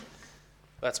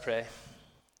Let's pray.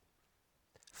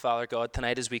 Father God,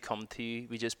 tonight as we come to you,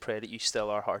 we just pray that you still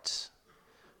our hearts.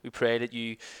 We pray that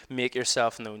you make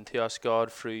yourself known to us,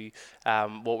 God, through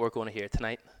what we're going to hear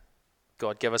tonight.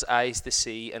 God, give us eyes to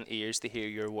see and ears to hear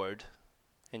your word.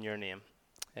 In your name,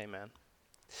 amen.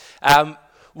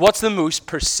 What's the most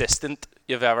persistent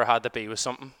you've ever had to be with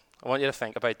something? I want you to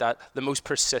think about that. The most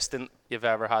persistent you've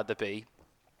ever had to be.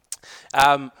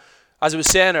 As I was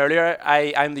saying earlier,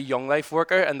 I'm the Young Life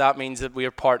worker, and that means that we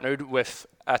are partnered with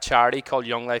a charity called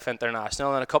Young Life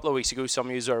International. And a couple of weeks ago, some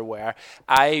of you are aware,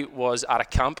 I was at a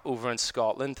camp over in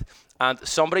Scotland, and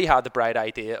somebody had the bright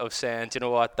idea of saying, do you know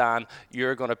what, Dan,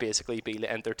 you're going to basically be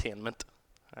the entertainment.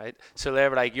 Right? So they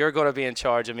were like, you're going to be in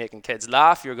charge of making kids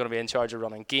laugh, you're going to be in charge of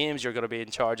running games, you're going to be in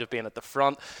charge of being at the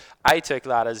front. I took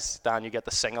that as, Dan, you get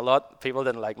to sing a lot. People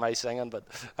didn't like my singing, but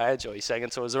I enjoy singing,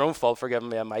 so it was their own fault for giving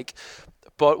me a mic.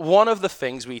 But one of the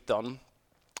things we'd done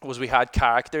was we had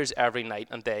characters every night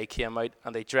and day came out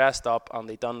and they dressed up and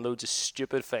they done loads of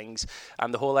stupid things,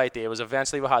 and the whole idea was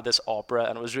eventually we had this opera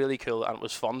and it was really cool and it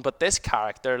was fun. But this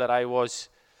character that I was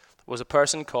a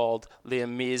person called the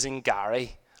Amazing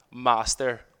Gary,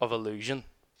 Master of Illusion,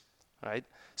 right?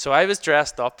 So I was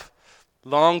dressed up,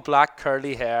 long black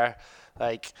curly hair,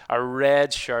 like a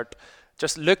red shirt,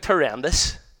 just looked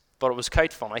horrendous, but it was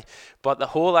quite funny. But the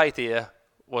whole idea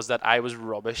was that I was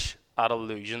rubbish at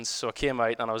illusions. So I came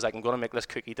out and I was like, I'm going to make this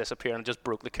cookie disappear, and just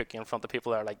broke the cookie in front of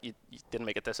people. They're like, you didn't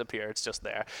make it disappear, it's just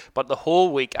there. But the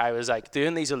whole week I was like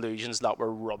doing these illusions that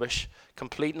were rubbish,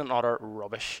 complete and utter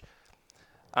rubbish.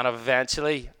 And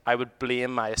eventually, I would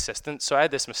blame my assistant. So I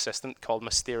had this assistant called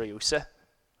Mysteriosa,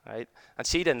 right? And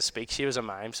she didn't speak. She was a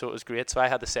mime, so it was great. So I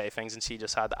had to say things, and she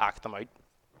just had to act them out.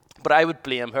 But I would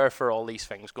blame her for all these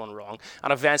things going wrong.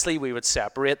 And eventually, we would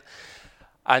separate,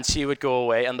 and she would go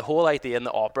away. And the whole idea in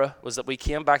the opera was that we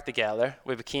came back together.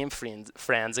 We became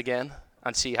friends again.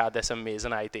 And she had this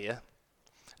amazing idea.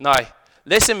 Now,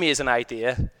 this amazing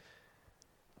idea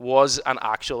was an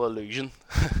actual illusion.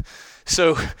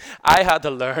 So I had to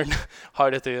learn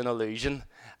how to do an illusion,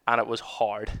 and it was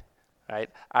hard, right?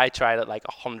 I tried it like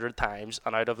 100 times,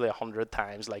 and out of the 100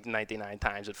 times, like 99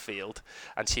 times it failed.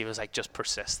 And she was like, just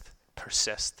persist.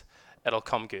 It'll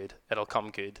come good.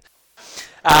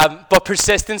 But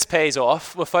persistence pays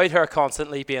off. Without her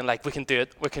constantly being like, we can do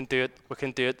it,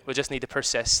 we just need to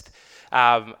persist.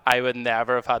 I would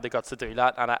never have had the guts to do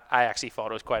that, and I actually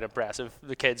thought it was quite impressive.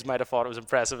 The kids might have thought it was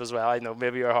impressive as well. I know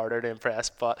maybe you're harder to impress,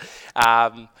 but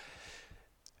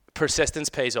persistence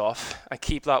pays off, and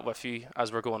keep that with you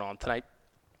as we're going on tonight.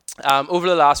 Over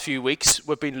the last few weeks,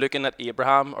 we've been looking at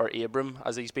Abraham, or Abram,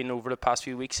 as he's been over the past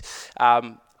few weeks.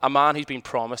 A man who's been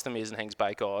promised amazing things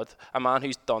by God, a man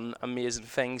who's done amazing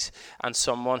things, and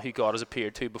someone who God has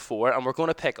appeared to before. And we're going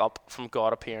to pick up from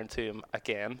God appearing to him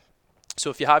again. So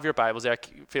if you have your Bibles there,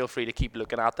 feel free to keep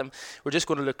looking at them. We're just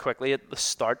going to look quickly at the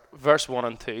start, verse 1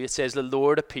 and 2. It says, the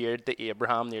Lord appeared to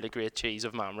Abraham near the great trees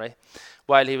of Mamre,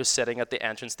 while he was sitting at the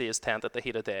entrance to his tent at the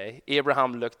heat of day.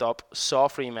 Abraham looked up, saw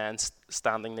 3 men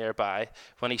standing nearby.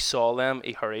 When he saw them,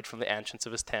 he hurried from the entrance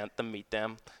of his tent to meet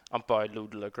them and bowed low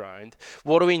to the ground.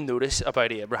 What do we notice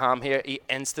about Abraham here? He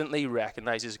instantly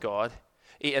recognizes God.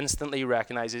 He instantly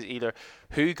recognizes either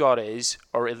who God is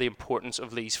or the importance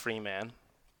of these 3 men.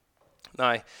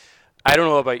 Now, I don't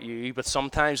know about you, but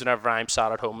sometimes whenever I'm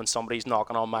sat at home and somebody's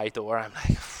knocking on my door, I'm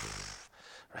like,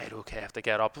 right, okay, I have to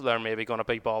get up. They're maybe going to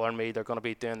be bothering me. They're going to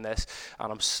be doing this. And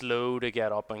I'm slow to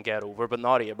get up and get over. But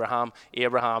not Abraham.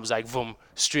 Abraham's like, boom,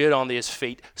 straight onto his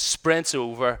feet, sprints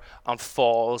over and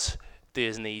falls to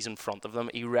his knees in front of them.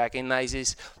 He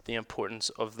recognizes the importance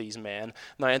of these men.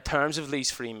 Now, in terms of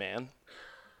these 3 men,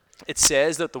 it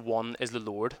says that the one is the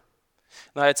Lord.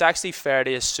 Now, it's actually fair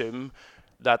to assume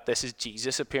that this is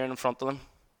Jesus appearing in front of them.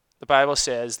 The Bible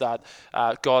says that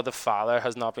God the Father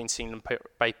has not been seen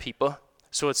by people.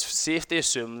 So it's safe to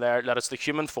assume there that it's the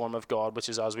human form of God, which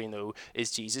is, as we know, is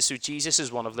Jesus. So Jesus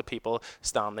is one of the people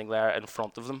standing there in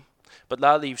front of them. But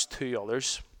that leaves 2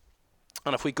 others.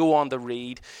 And if we go on to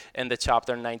read in the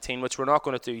chapter 19, which we're not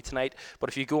going to do tonight, but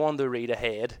if you go on to read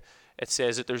ahead, it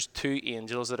says that there's 2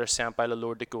 angels that are sent by the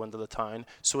Lord to go into the town.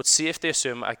 So it's safe to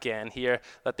assume again here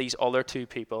that these other 2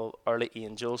 people are the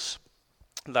angels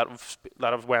that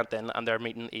have went in, and they're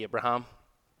meeting Abraham.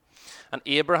 And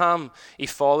Abraham, he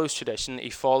follows tradition,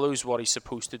 he follows what he's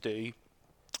supposed to do,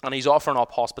 and he's offering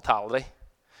up hospitality.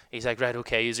 He's like, right,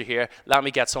 okay, you're here, let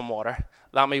me get some water,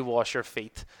 let me wash your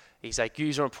feet. He's like,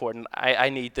 yous are important, I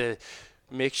need to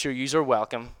make sure yous are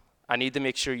welcome, I need to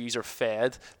make sure yous are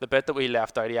fed. The bit that we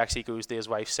left out, he actually goes to his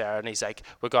wife Sarah and he's like,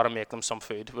 we've got to make them some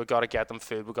food. We've got to get them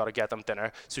food. We've got to get them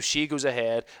dinner. So she goes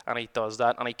ahead and he does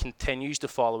that, and he continues to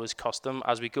follow his custom.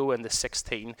 As we go into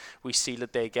 16, we see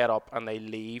that they get up and they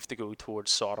leave to go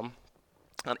towards Sodom.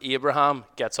 And Abraham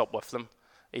gets up with them.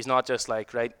 He's not just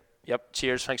like, right, yep,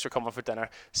 cheers, thanks for coming for dinner,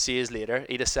 see you later.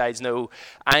 He decides, no,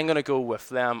 I'm going to go with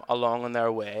them along on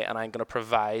their way, and I'm going to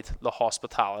provide the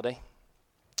hospitality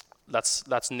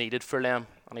that's needed for them.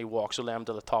 And he walks with them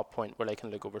to the top point where they can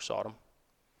look over Sodom.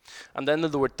 And then the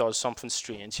Lord does something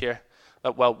strange here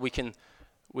that, well, we can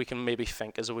maybe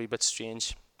think is a wee bit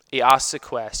strange. He asks a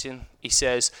question. He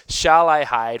says, shall I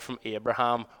hide from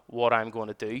Abraham what I'm going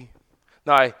to do?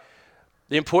 Now,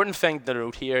 the important thing to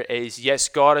note here is, yes,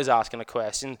 God is asking a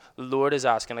question, the Lord is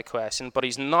asking a question, but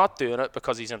he's not doing it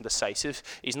because he's indecisive.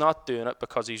 He's not doing it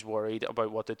because he's worried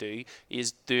about what to do.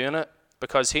 He's doing it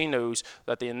because he knows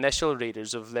that the initial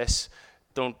readers of this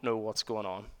don't know what's going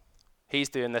on. He's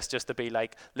doing this just to be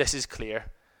like, this is clear.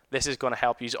 This is going to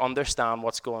help you understand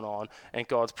what's going on in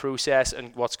God's process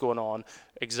and what's going on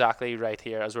exactly right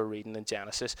here as we're reading in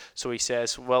Genesis. So he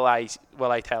says, will I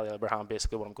tell Abraham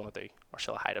basically what I'm going to do, or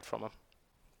shall I hide it from him?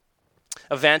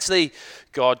 Eventually,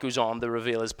 God goes on to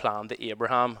reveal his plan to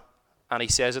Abraham, and he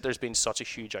says that there's been such a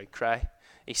huge outcry.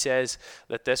 He says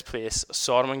that this place,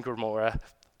 Sodom and Gomorrah,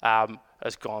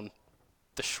 has gone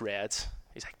to shreds.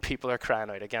 He's like, people are crying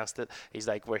out against it. He's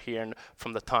like, we're hearing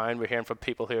from the town, we're hearing from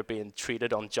people who are being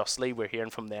treated unjustly, we're hearing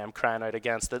from them crying out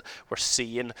against it. We're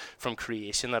seeing from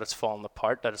creation that it's fallen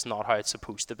apart, that it's not how it's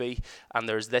supposed to be. And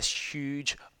there's this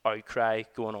huge outcry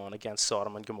going on against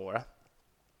Sodom and Gomorrah.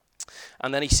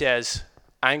 And then he says,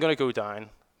 I'm going to go down,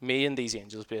 me and these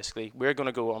angels basically, we're going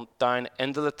to go on down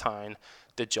into the town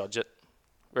to judge it.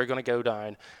 We're going to go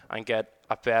down and get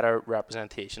a better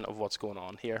representation of what's going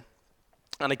on here.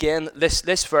 And again,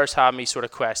 this verse had me sort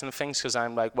of questioning things, because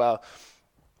I'm like, well,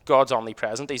 God's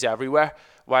omnipresent, he's everywhere.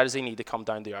 Why does he need to come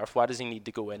down to earth? Why does he need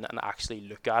to go in and actually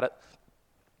look at it?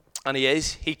 And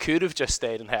he could have just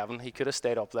stayed in heaven. He could have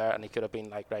stayed up there and he could have been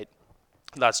like, right,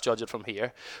 let's judge it from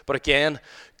here. But again,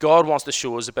 God wants to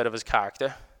show us a bit of his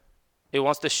character. He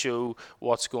wants to show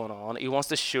what's going on. He wants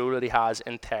to show that he has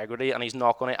integrity and he's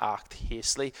not going to act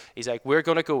hastily. He's like, we're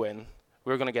going to go in.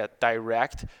 We're going to get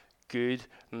direct, good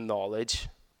knowledge,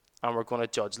 and we're going to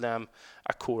judge them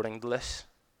according to this.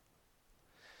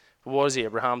 But what does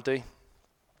Abraham do?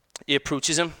 He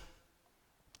approaches him.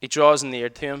 He draws near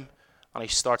to him, and he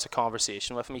starts a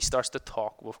conversation with him. He starts to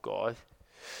talk with God.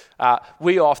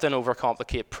 We often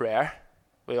overcomplicate prayer.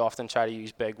 We often try to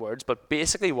use big words, but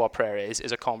basically what prayer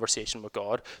is a conversation with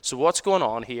God. So what's going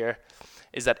on here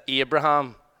is that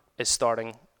Abraham is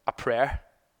starting a prayer.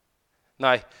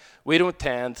 Now, we don't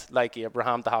tend, like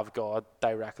Abraham, to have God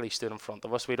directly stood in front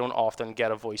of us. We don't often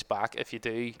get a voice back. If you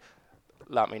do,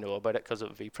 let me know about it, because it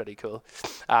would be pretty cool.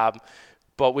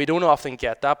 But we don't often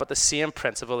get that, but the same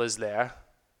principle is there.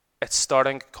 It's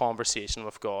starting a conversation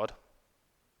with God.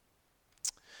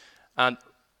 And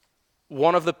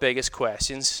one of the biggest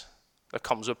questions that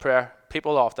comes with prayer,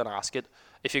 people often ask it.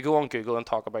 If you go on Google and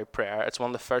talk about prayer, it's one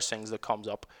of the first things that comes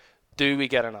up. Do we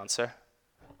get an answer?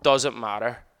 Does it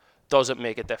matter? Does it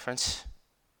make a difference?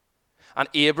 And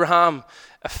Abraham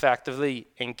effectively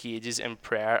engages in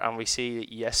prayer, and we see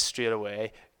that, yes, straight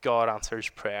away, God answers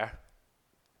prayer.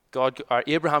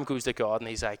 Abraham goes to God and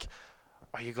he's like,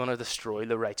 are you going to destroy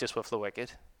the righteous with the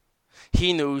wicked?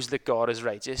 He knows that God is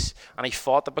righteous, and he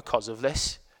thought that because of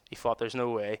this, he thought there's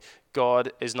no way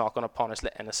God is not going to punish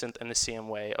the innocent in the same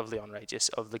way of the unrighteous,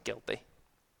 of the guilty.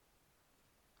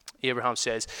 Abraham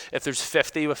says, if there's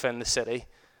 50 within the city,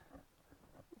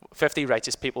 50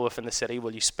 righteous people within the city,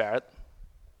 will you spare it?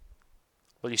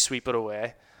 Will you sweep it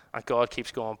away? And God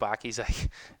keeps going back. He's like,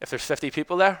 if there's 50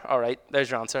 people there, all right, there's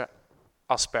your answer.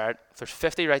 I'll spare it. If there's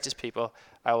 50 righteous people,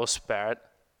 I will spare it.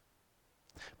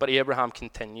 But Abraham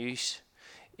continues.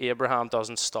 Abraham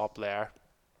doesn't stop there.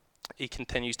 He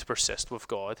continues to persist with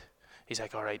God. He's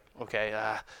like, all right,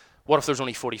 okay, what if there's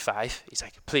only 45? He's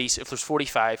like, please, if there's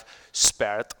 45,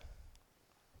 spare it.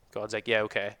 God's like, yeah,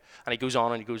 okay. And he goes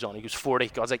on and he goes on. He goes 40.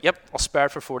 God's like, yep, I'll spare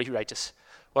it for 40 righteous.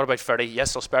 What about 30?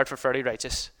 Yes, I'll spare it for 30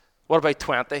 righteous. What about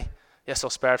 20? Yes, I'll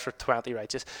spare it for 20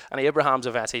 righteous. And Abraham's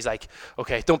eventually, he's like,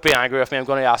 okay, don't be angry with me. I'm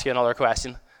going to ask you another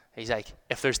question. He's like,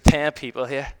 if there's 10 people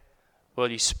here, will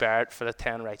you spare it for the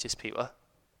 10 righteous people?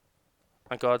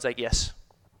 And God's like, yes.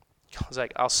 God's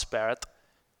like, I'll spare it.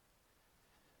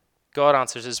 God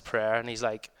answers his prayer, and he's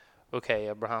like, okay,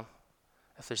 Abraham,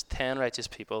 if there's 10 righteous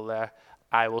people there,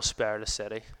 I will spare the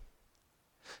city.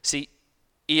 See,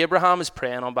 Abraham is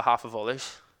praying on behalf of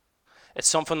others. It's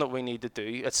something that we need to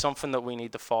do. It's something that we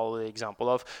need to follow the example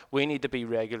of. We need to be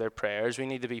regular prayers. We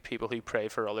need to be people who pray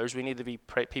for others. We need to be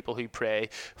people who pray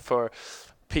for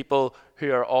people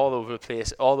who are all over the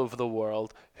place, all over the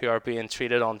world, who are being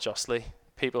treated unjustly,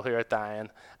 people who are dying.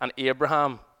 And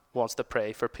Abraham wants to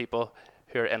pray for people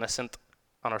who are innocent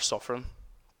and are suffering.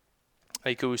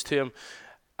 He goes to him,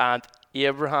 and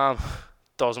Abraham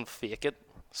doesn't fake it.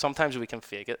 Sometimes we can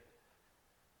fake it.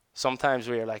 Sometimes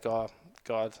we're like, oh,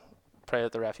 God, pray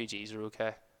that the refugees are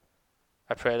okay.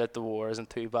 I pray that the war isn't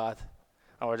too bad.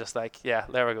 And we're just like, yeah,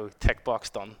 there we go, tick box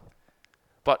done.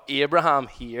 But Abraham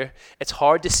here, it's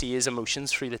hard to see his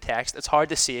emotions through the text. It's hard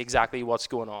to see exactly what's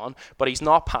going on. But he's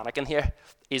not panicking here.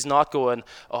 He's not going,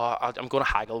 oh, I'm going to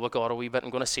haggle with God a wee bit.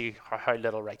 I'm going to see how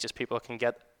little righteous people can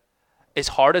get. His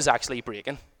heart is actually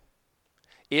breaking.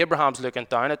 Abraham's looking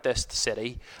down at this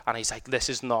city and he's like, this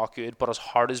is not good. But his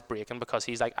heart is breaking because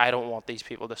he's like, I don't want these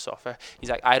people to suffer. He's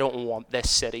like, I don't want this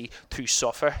city to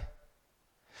suffer.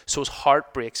 So his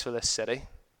heart breaks for this city.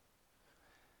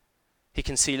 He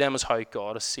can see them as how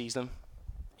God sees them.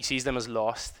 He sees them as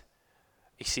lost.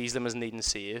 He sees them as needing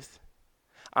saved.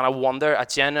 And I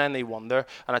genuinely wonder,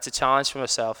 and it's a challenge for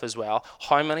myself as well,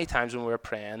 how many times when we're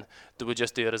praying do we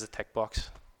just do it as a tick box?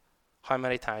 How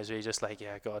many times are you just like,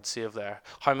 yeah, God, save there?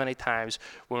 How many times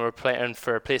when we're praying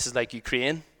for places like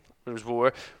Ukraine, where there's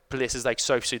war, places like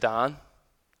South Sudan,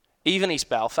 even East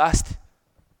Belfast,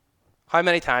 how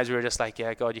many times we were just like,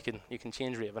 yeah, God, you can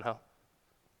change Ravenhill?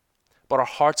 But our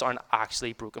hearts aren't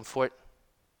actually broken for it.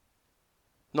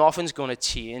 Nothing's going to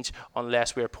change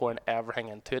unless we're pouring everything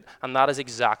into it. And that is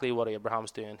exactly what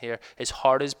Abraham's doing here. His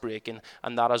heart is breaking,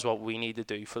 and that is what we need to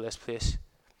do for this place.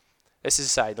 This is a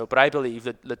side note, but I believe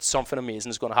that something amazing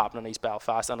is going to happen in East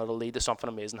Belfast, and it'll lead to something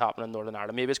amazing happening in Northern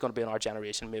Ireland. Maybe it's going to be in our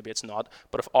generation, maybe it's not.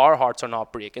 But if our hearts are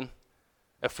not breaking,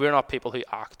 if we're not people who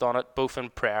act on it, both in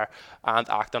prayer and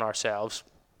act on ourselves,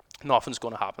 nothing's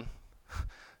going to happen.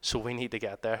 So we need to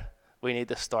get there. We need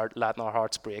to start letting our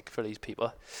hearts break for these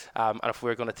people. And if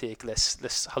we're going to take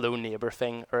this hello neighbour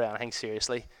thing or anything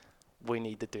seriously, we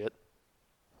need to do it.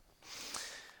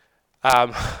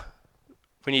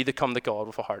 We need to come to God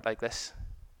with a heart like this.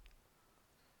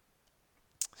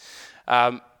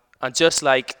 And just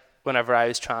like whenever I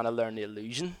was trying to learn the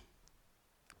illusion,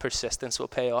 persistence will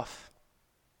pay off.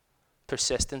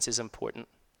 Persistence is important.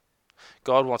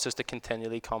 God wants us to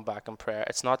continually come back in prayer.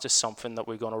 It's not just something that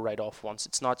we're going to write off once.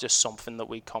 It's not just something that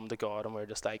we come to God and we're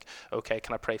just like, okay,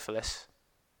 can I pray for this?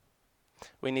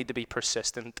 We need to be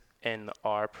persistent in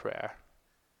our prayer.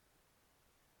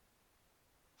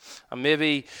 And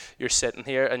maybe you're sitting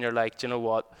here and you're like, do you know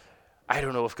what? I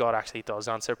don't know if God actually does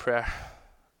answer prayer.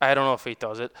 I don't know if he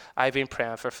does it. I've been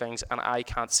praying for things and I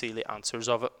can't see the answers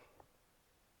of it.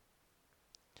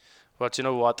 But you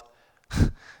know what?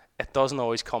 It doesn't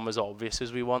always come as obvious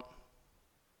as we want.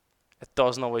 It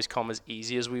doesn't always come as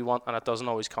easy as we want, and it doesn't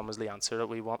always come as the answer that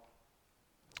we want.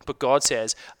 But God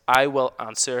says, I will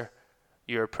answer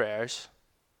your prayers.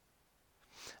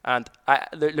 And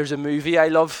there's a movie I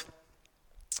love,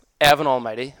 Evan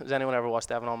Almighty. Has anyone ever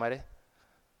watched Evan Almighty?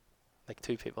 Like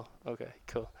 2 people. Okay,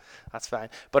 cool. That's fine.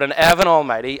 But in Evan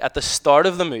Almighty, at the start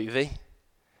of the movie,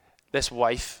 this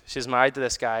wife, she's married to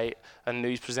this guy, a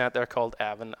news presenter called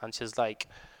Evan, and she's like,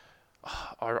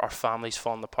 our family's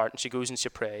falling apart. And she goes and she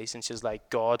prays, and she's like,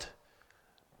 God,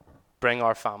 bring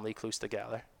our family close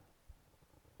together.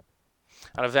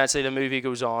 And eventually the movie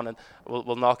goes on, and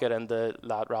we'll not get into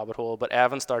that rabbit hole, but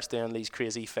Evan starts doing these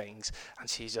crazy things, and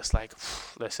she's just like,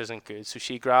 this isn't good. So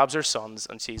she grabs her sons,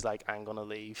 and she's like, I'm going to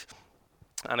leave.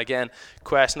 And again,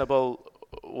 questionable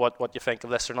what you think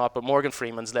of this or not, but Morgan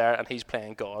Freeman's there, and he's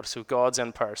playing God. So God's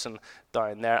in person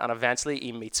down there, and eventually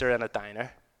he meets her in a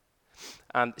diner.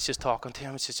 And she's talking to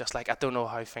him, and she's just like, I don't know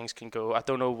how things can go. I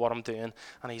don't know what I'm doing.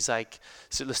 And he's like,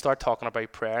 so they start talking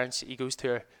about prayer, and he goes to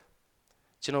her,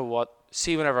 do you know what?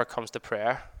 See, whenever it comes to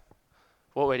prayer,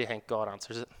 what way do you think God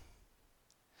answers it?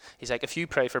 He's like, if you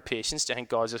pray for patience, do you think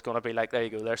God's just going to be like, there you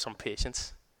go, there's some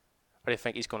patience? Or do you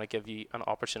think he's going to give you an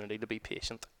opportunity to be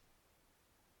patient?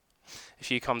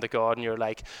 If you come to God and you're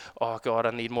like, oh God,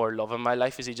 I need more love in my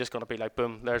life, is he just going to be like,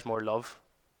 boom, there's more love?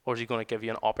 Or is he going to give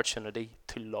you an opportunity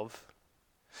to love?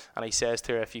 And he says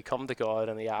to her, if you come to God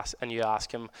and you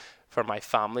ask him for my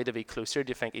family to be closer,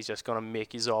 do you think he's just going to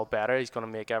make you all better? He's going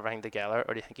to make everything together?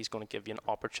 Or do you think he's going to give you an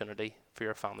opportunity for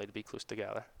your family to be close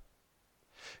together?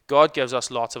 God gives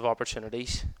us lots of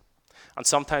opportunities, and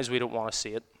sometimes we don't want to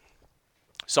see it.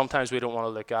 Sometimes we don't want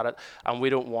to look at it, and we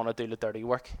don't want to do the dirty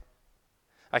work.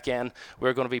 Again,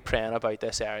 we're going to be praying about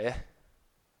this area.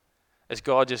 Is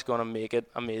God just going to make it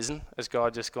amazing? Is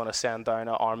God just going to send down an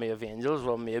army of angels?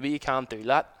 Well, maybe he can't do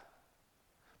that.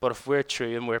 But if we're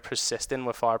true and we're persistent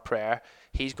with our prayer,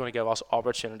 he's going to give us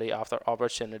opportunity after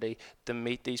opportunity to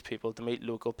meet these people, to meet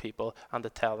local people, and to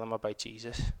tell them about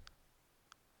Jesus.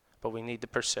 But we need to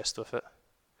persist with it.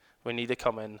 We need to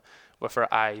come in with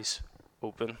our eyes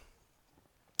open.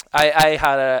 I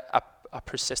had a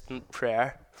persistent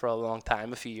prayer for a long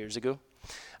time a few years ago.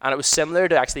 And it was similar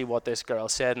to actually what this girl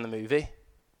said in the movie.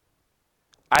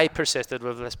 I persisted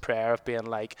with this prayer of being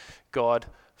like, God,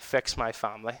 fix my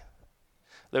family.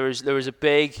 There was a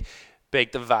big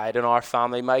divide in our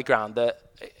family. My granddad,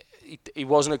 he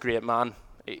wasn't a great man.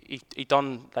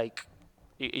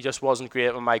 He just wasn't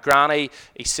great with my granny.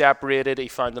 He separated, he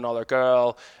found another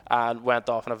girl and went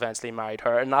off and eventually married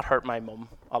her. And that hurt my mum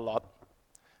a lot.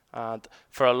 And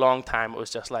for a long time, it was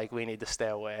just like, we need to stay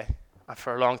away. And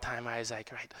for a long time, I was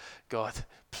like, right, God,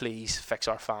 please fix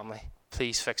our family.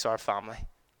 Please fix our family.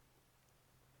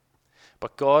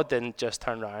 But God didn't just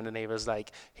turn around and he was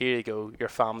like, here you go, your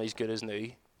family's good as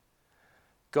new.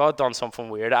 God done something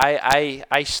weird.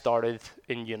 I started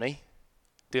in uni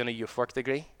doing a youth work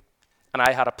degree, and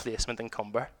I had a placement in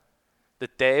Cumber. The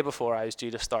day before I was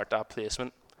due to start that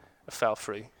placement, it fell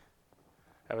through.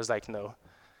 I was like, no,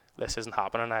 this isn't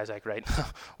happening. I was like, right,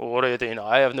 well, what do I do now?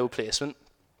 I have no placement.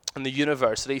 And the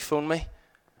university phoned me,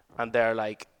 and they're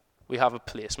like, we have a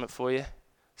placement for you.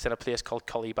 It's in a place called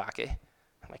Cullibaccy.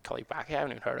 I'm like, Cullibaccy? I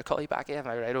haven't even heard of Cullibaccy. I'm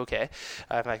like, right, okay.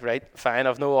 I'm like, right, fine,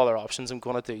 I've no other options. I'm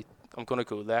going to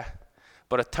go there.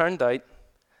 But it turned out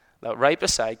that right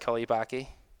beside Cullibaccy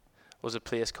was a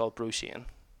place called Bruchine.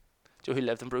 Do you know who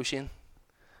lived in Bruchine?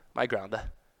 My granda.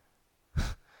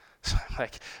 So I'm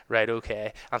like, right,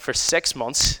 okay. And for 6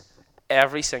 months,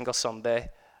 every single Sunday,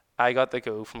 I got to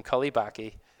go from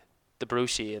Cullibaccy to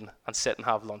Bruchine and sit and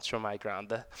have lunch with my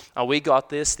granda. And we got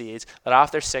to the stage that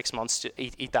after 6 months,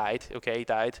 he died, okay, he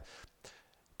died.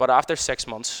 But after 6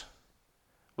 months,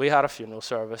 we had a funeral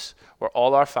service where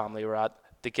all our family were at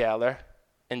together,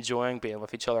 enjoying being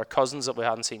with each other, cousins that we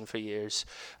hadn't seen for years,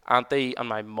 auntie and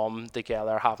my mum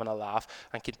together having a laugh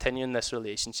and continuing this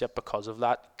relationship because of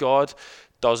that. God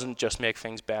doesn't just make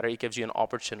things better, he gives you an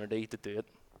opportunity to do it.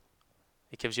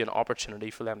 He gives you an opportunity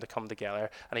for them to come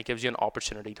together, and he gives you an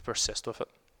opportunity to persist with it.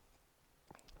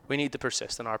 We need to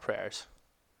persist in our prayers.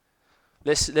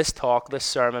 This talk, this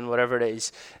sermon, whatever it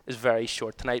is very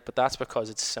short tonight, but that's because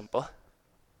it's simple.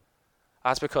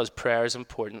 That's because prayer is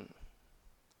important.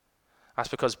 That's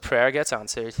because prayer gets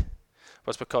answered,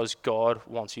 but it's because God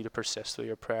wants you to persist through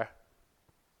your prayer.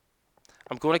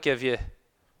 I'm going to give you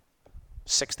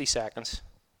 60 seconds,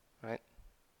 right?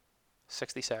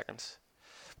 60 seconds.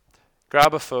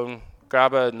 Grab a phone,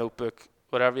 grab a notebook,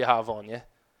 whatever you have on you,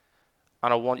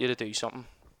 and I want you to do something.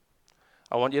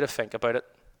 I want you to think about it.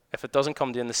 If it doesn't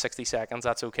come to you in the 60 seconds,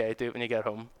 that's okay. Do it when you get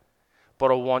home.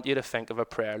 But I want you to think of a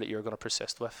prayer that you're going to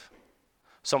persist with.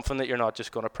 Something that you're not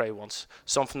just going to pray once.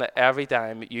 Something that every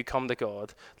time you come to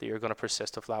God, that you're going to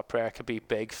persist with that prayer. It could be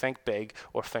big,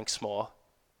 or think small.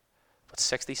 But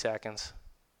 60 seconds.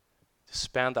 Just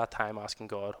spend that time asking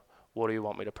God, what do you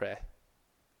want me to pray?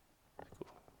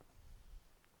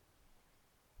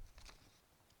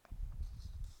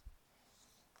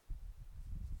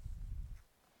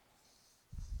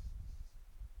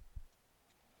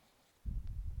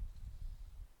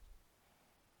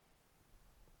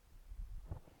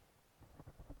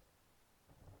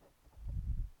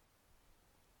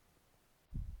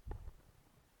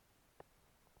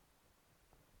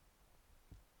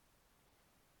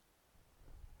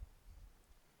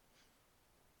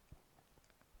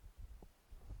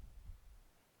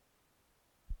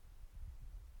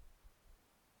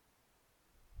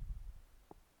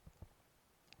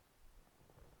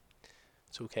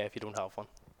 It's okay if you don't have one.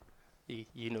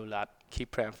 You know that.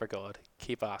 Keep praying for God.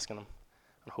 Keep asking him.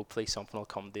 And hopefully something will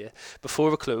come to you. Before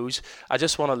we close, I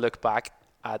just want to look back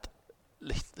at...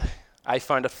 I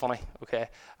found it funny, okay?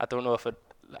 I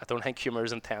don't think humour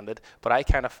is intended, but I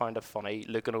kind of found it funny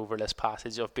looking over this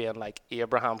passage of being like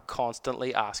Abraham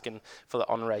constantly asking for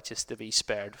the unrighteous to be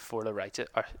spared for the righteous,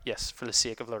 for the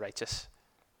sake of the righteous.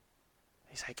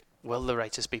 He's like, will the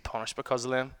righteous be punished because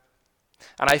of them?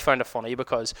 And I found it funny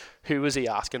because who was he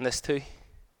asking this to?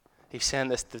 He's saying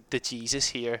this to Jesus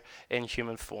here in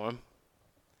human form.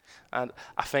 And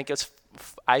I think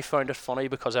I found it funny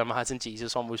because I imagine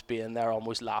Jesus almost being there,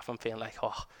 almost laughing, being like,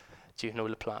 oh, do you know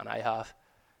the plan I have?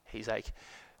 He's like,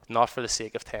 not for the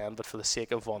sake of 10, but for the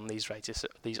sake of one, these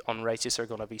unrighteous are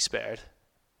going to be spared.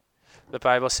 The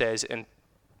Bible says in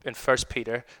 1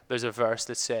 Peter, there's a verse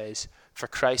that says, for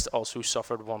Christ also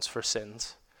suffered once for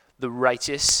sins, the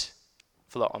righteous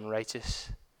for the unrighteous,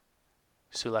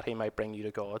 so that he might bring you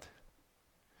to God.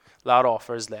 That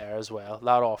offer is there as well.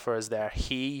 That offer is there.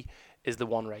 He is the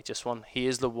one righteous one. He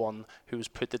is the one who was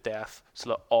put to death so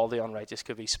that all the unrighteous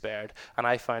could be spared. And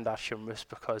I find that humorous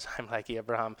because I'm like,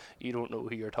 Abraham, you don't know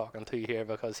who you're talking to here,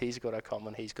 because he's going to come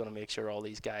and he's going to make sure all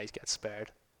these guys get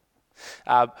spared.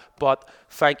 But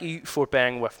thank you for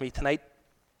bearing with me tonight.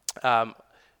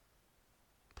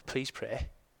 Please pray.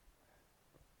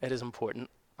 It is important,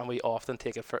 and we often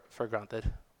take it for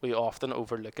granted. We often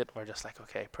overlook it. We're just like,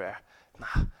 okay, prayer.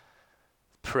 Nah.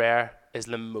 Prayer is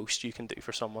the most you can do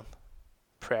for someone.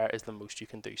 Prayer is the most you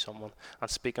can do someone. And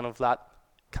speaking of that,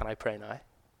 can I pray now?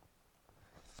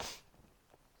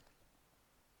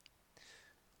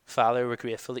 Father, we're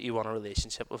grateful that you want a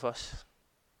relationship with us.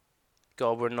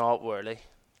 God, we're not worthy.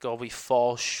 God, we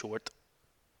fall short.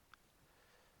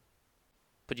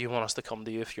 But you want us to come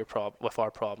to you with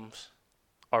our problems,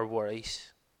 our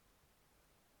worries,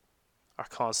 our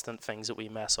constant things that we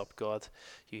mess up, God.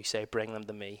 You say, bring them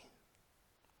to me.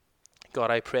 God,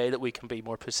 I pray that we can be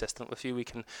more persistent with you. We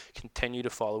can continue to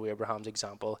follow Abraham's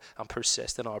example and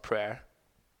persist in our prayer.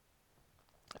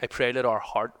 I pray that our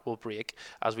heart will break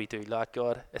as we do that,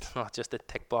 God. It's not just a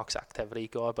tick box activity,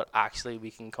 God, but actually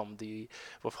we can come to you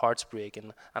with hearts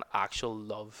breaking and actual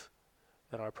love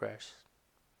in our prayers.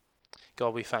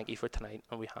 God, we thank you for tonight,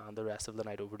 and we hand the rest of the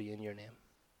night over to you in your name.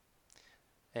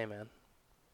 Amen.